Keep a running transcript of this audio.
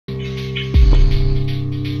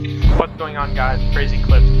What's going on, guys? Crazy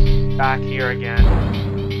Clips back here again.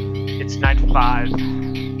 It's night 5.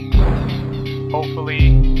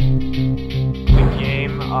 Hopefully the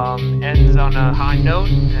game ends on a high note,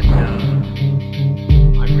 and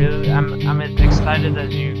I'm as excited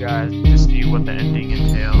as you guys to see what the ending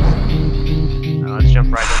entails. Let's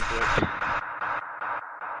jump right into it.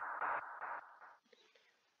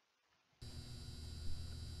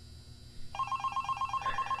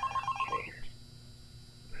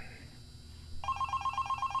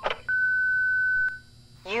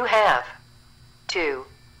 You have 2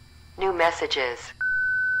 new messages.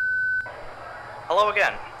 Hello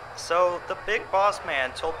again. So, the big boss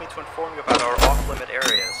man told me to inform you about our off-limit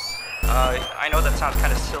areas. I know that sounds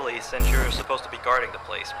kind of silly since you're supposed to be guarding the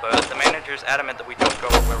place, but the manager's adamant that we don't go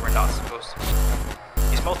where we're not supposed to.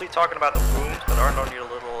 He's mostly talking about the rooms that aren't on your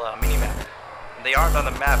little mini-map. And they aren't on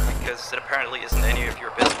the map because it apparently isn't any of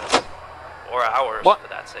your business. Or ours, for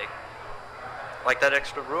that sake. Like that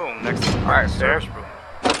extra room next to the service room.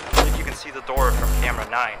 I believe you can see the door from camera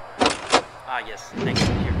 9. Ah, yes. Thank you.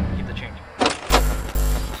 Here, keep the change.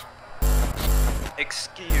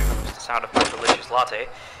 Excuse the sound of my delicious latte.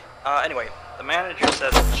 Anyway, the manager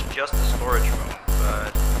says it's just a storage room,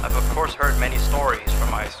 but I've of course heard many stories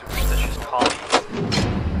from my superstitious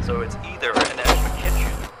colleagues. So it's either an extra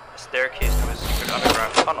kitchen, a staircase to a secret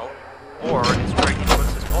underground tunnel, or it's where he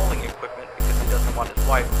puts his bowling equipment because he doesn't want his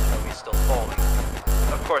wife to know he's still bowling.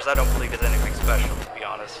 Of course, I don't believe it's anything special, to be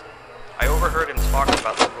honest. I overheard him talking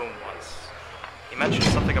about the room once. He mentioned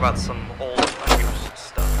something about some old, unused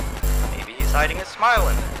stuff. Maybe he's hiding a smile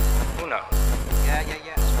in there. Who knows? Yeah.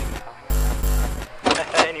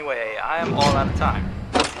 Anyway, I am all out of time.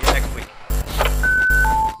 See you next week.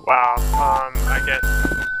 Wow, I guess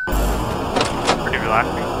pretty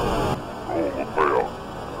relaxing.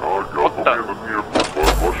 What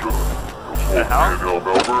the hell?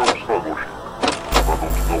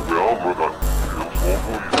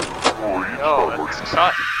 Yo, that's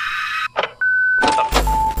sus.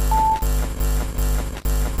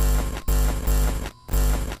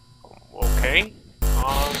 Okay.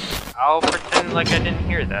 I'll pretend like I didn't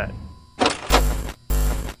hear that.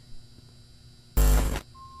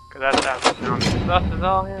 Cause that sounds sus as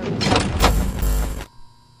all hell.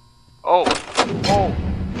 Oh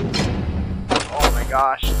my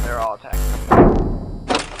gosh, they're all attacking me.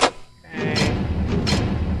 Okay.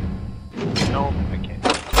 Nope, I can't do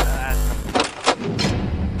that.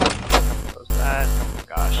 Close that. Oh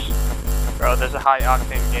gosh. Bro, there's a high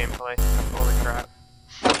octane gameplay. Holy crap.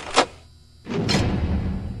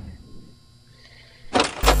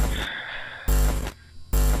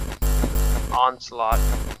 Onslaught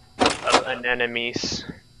of enemies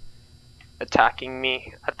attacking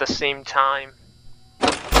me at the same time.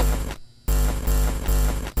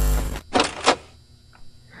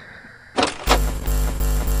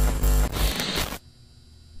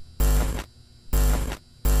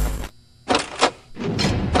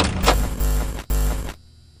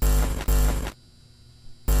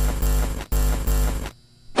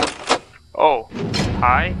 Oh,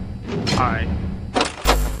 hi.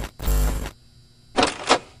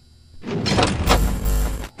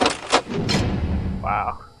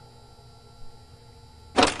 Wow.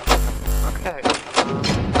 Okay.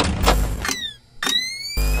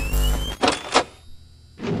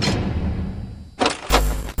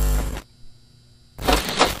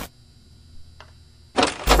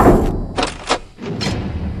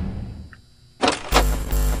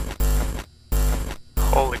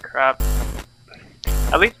 Holy crap.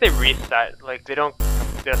 At least they reset, like they don't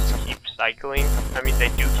just keep cycling. I mean, they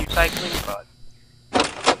do keep cycling, but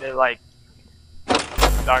they like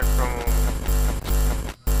start from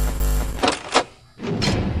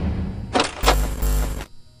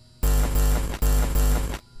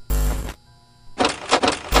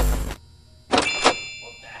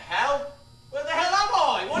Where the hell am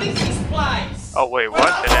I? What is this place? oh wait,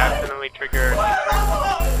 what? Did it accidentally trigger?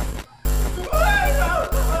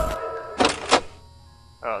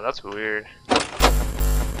 Oh, that's weird.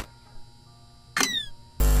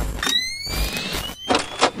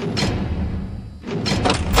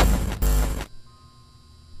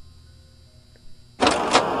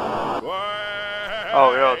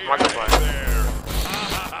 Oh, yo, it's Markiplier.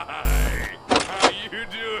 Hi. How you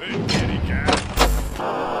doing, kitty cat?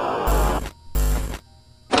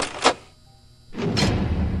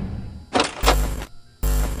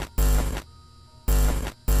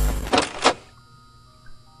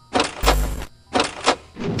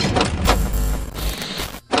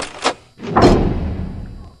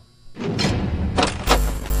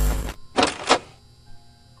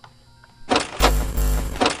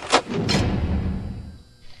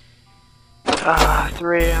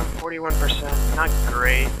 3 AM, 41%. Not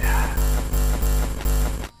great.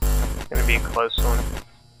 Gonna be a close one.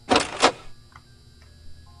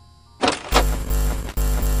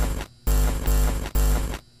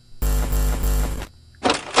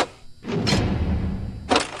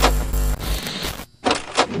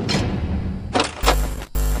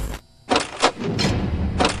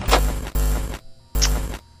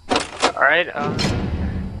 Alright,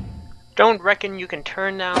 don't reckon you can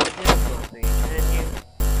turn down the difficulty, can you?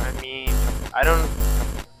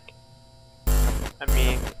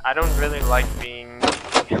 I don't really like being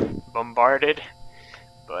bombarded,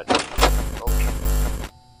 but okay.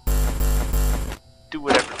 Do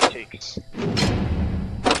whatever it takes.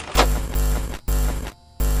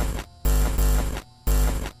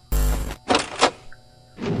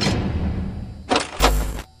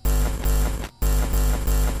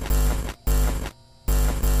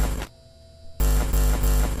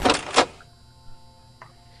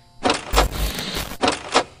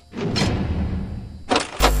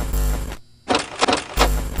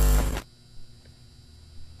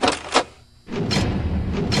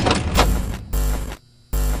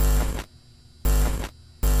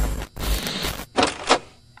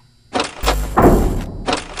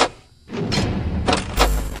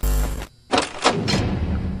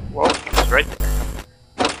 Right there.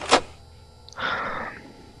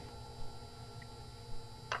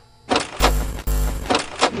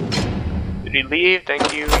 Did he leave?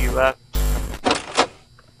 Thank you, you left.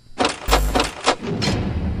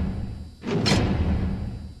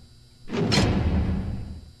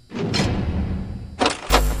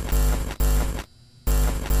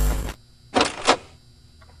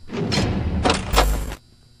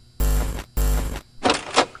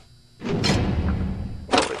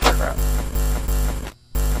 Holy crap.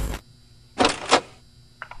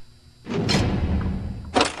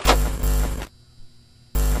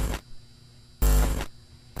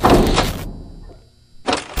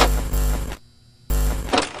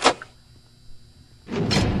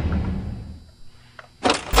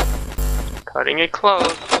 Cutting it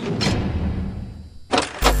close.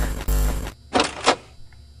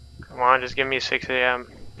 Come on, just give me 6 AM.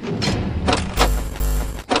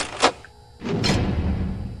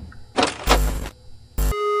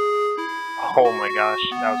 Oh my gosh,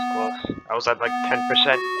 that was close. I was at like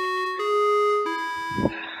 10%.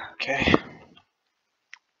 Okay.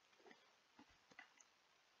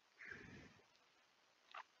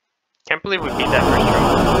 Can't believe we beat that first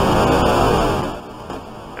round.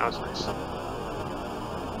 That was nice.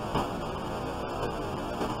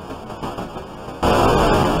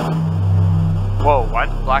 Whoa, why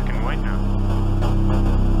is it black and white now?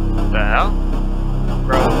 What the hell?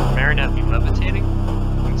 Bro, Marinette be levitating?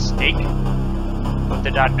 Mistake? What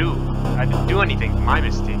did I do? I didn't do anything. My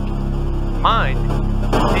mistake. Mine?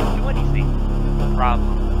 I didn't do anything.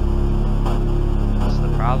 Problem. What's the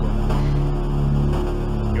problem?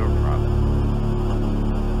 Your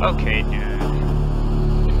problem. Okay, dude.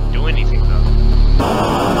 Didn't do anything though.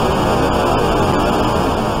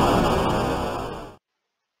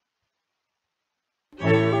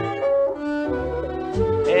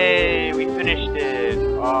 Hey, we finished it.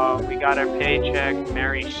 We got our paycheck.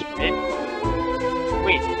 Mary Schmidt.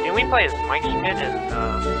 Wait, didn't we play as Mike Schmidt and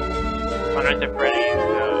Final Fantasy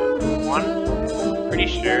Freddy's 1? Pretty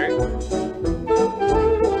sure.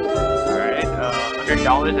 Alright,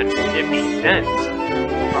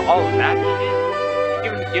 $100.50 for all of that shit?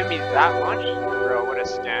 You gonna give me that much? Bro, what a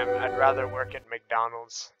scam. I'd rather work at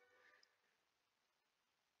McDonald's.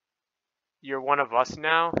 You're one of us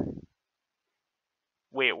now?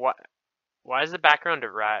 Wait, what? Why is the background a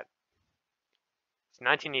rat? It's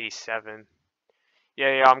 1987.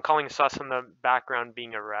 Yeah, I'm calling sus on the background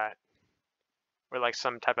being a rat. Or like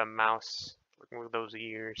some type of mouse. Looking with those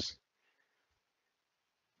ears.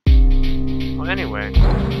 Well, anyway.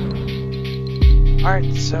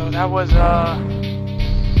 Alright, so that was,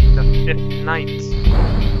 the 5th night.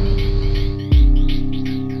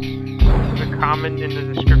 Leave a comment in the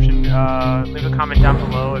description, leave a comment down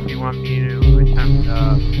below if you want me to attempt,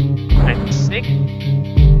 night 6.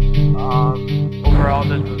 Overall,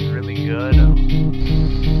 this was really good.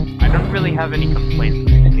 I don't really have any complaints with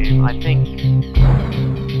this game. I think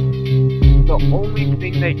the only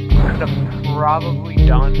thing they could have probably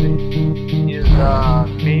done is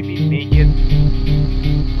maybe make it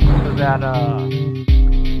so that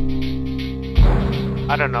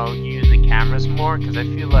I don't know, use the cameras more, because I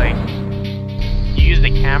feel like you use the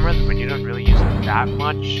cameras but you don't really use them that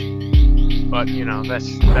much. But you know, that's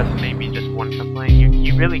maybe just one complaint.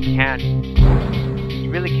 You really can't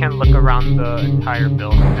really can't look around the entire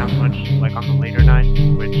building that much, like on the later nights,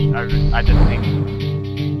 which I just think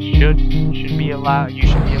should be allowed. You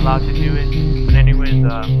should be allowed to do it. But anyways,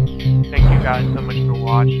 thank you guys so much for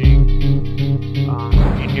watching.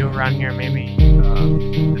 If you're new around here, maybe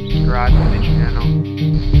subscribe to the channel,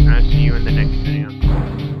 and I'll see you in the next video.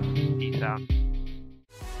 Peace out.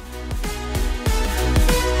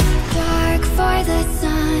 Dark for the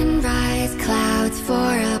sunrise, clouds for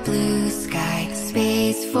a blue sky,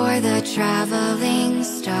 space for the traveling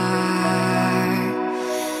star.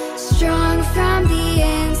 Strong from the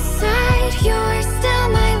inside, you're still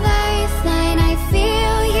my lifeline. I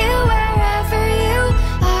feel you wherever you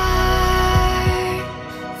are.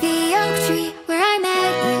 The oak tree where I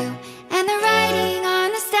met you, and the writing on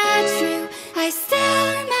the statue, I still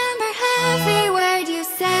remember every word you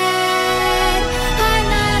said. I'm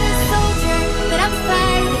not a soldier, but I'm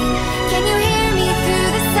fighting. Can you hear me through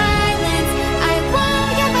the silence? I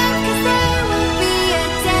won't give up, 'cause there will be a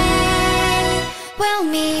day we'll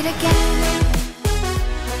meet again.